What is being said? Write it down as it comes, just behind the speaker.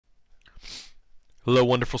Hello,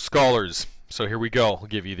 wonderful scholars. So here we go. I'll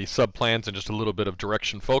give you the sub plans and just a little bit of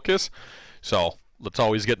direction focus. So let's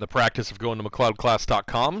always get in the practice of going to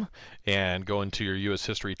mcleodclass.com and go into your U.S.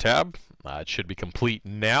 History tab. It should be complete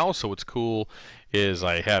now. So what's cool is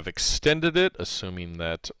I have extended it, assuming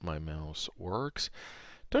that my mouse works.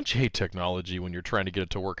 Don't you hate technology when you're trying to get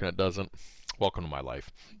it to work and it doesn't? Welcome to my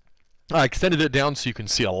life. I extended it down so you can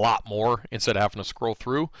see a lot more instead of having to scroll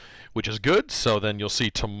through, which is good. So then you'll see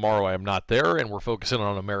tomorrow I am not there, and we're focusing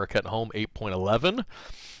on America at Home 8.11.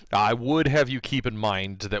 I would have you keep in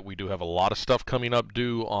mind that we do have a lot of stuff coming up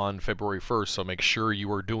due on February 1st, so make sure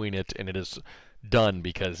you are doing it and it is done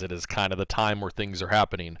because it is kind of the time where things are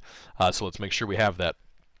happening. So let's make sure we have that.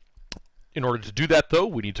 In order to do that, though,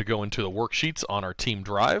 we need to go into the worksheets on our team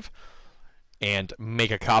drive and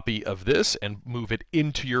make a copy of this and move it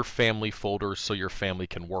into your family folder so your family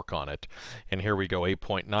can work on it. And here we go,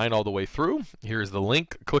 8.9 all the way through. Here's the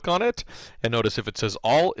link. Click on it, and notice if it says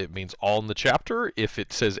all, it means all in the chapter. If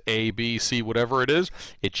it says A, B, C, whatever it is,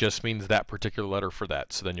 it just means that particular letter for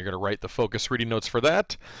that. So then you're going to write the focus reading notes for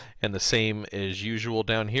that, and the same as usual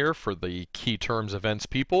down here for the key terms, events,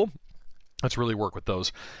 people. Let's really work with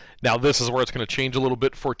those. Now this is where it's going to change a little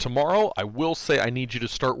bit for tomorrow. I will say I need you to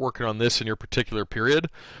start working on this in your particular period.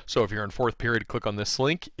 So if you're in 4th period, click on this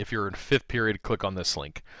link. If you're in 5th period, click on this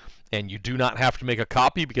link. And you do not have to make a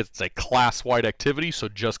copy because it's a class-wide activity, so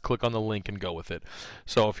just click on the link and go with it.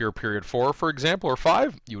 So if you're period 4, for example, or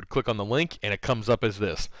 5, you would click on the link and it comes up as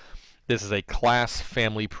this. This is a class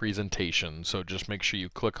family presentation, so just make sure you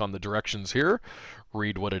click on the directions here,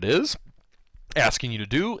 read what it is asking you to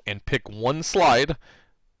do, and pick one slide.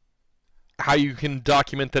 How you can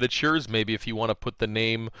document that it's yours, maybe if you want to put the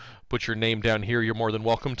name, put your name down here, you're more than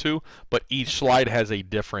welcome to, but each slide has a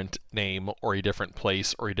different name or a different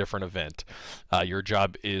place or a different event. Your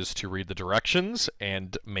job is to read the directions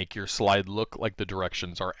and make your slide look like the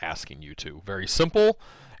directions are asking you to. Very simple.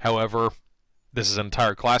 However, this is an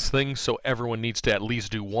entire class thing, so everyone needs to at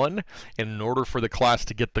least do one. And in order for the class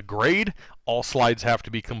to get the grade, all slides have to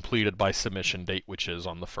be completed by submission date, which is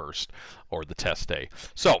on the 1st, or the test day.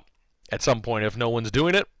 So, at some point, if no one's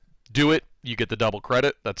doing it, do it. You get the double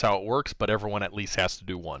credit. That's how it works, but everyone at least has to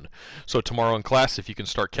do one. So tomorrow in class, if you can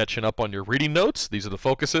start catching up on your reading notes, these are the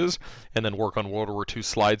focuses, and then work on World War II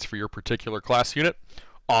slides for your particular class unit.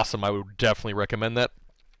 Awesome. I would definitely recommend that.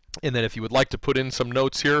 And then if you would like to put in some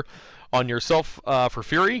notes here on yourself for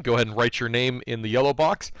Fury, go ahead and write your name in the yellow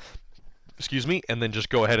box, excuse me, and then just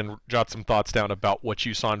go ahead and jot some thoughts down about what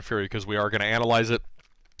you saw in Fury, because we are going to analyze it.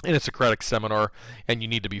 And it's a credit seminar, and you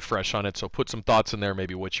need to be fresh on it, so put some thoughts in there,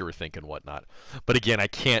 maybe what you were thinking, whatnot. But again, I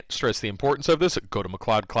can't stress the importance of this. Go to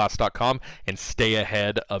mcleodclass.com and stay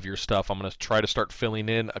ahead of your stuff. I'm going to try to start filling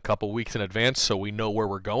in a couple weeks in advance so we know where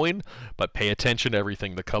we're going, but pay attention to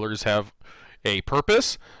everything. The colors have a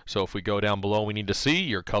purpose, so if we go down below, we need to see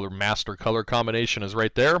your master color combination is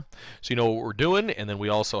right there, so you know what we're doing. And then we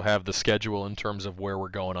also have the schedule in terms of where we're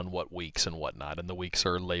going on what weeks and whatnot, and the weeks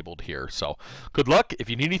are labeled here. So good luck. If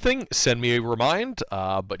you need anything, send me a remind.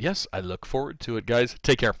 But yes, I look forward to it, guys.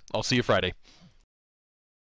 Take care. I'll see you Friday.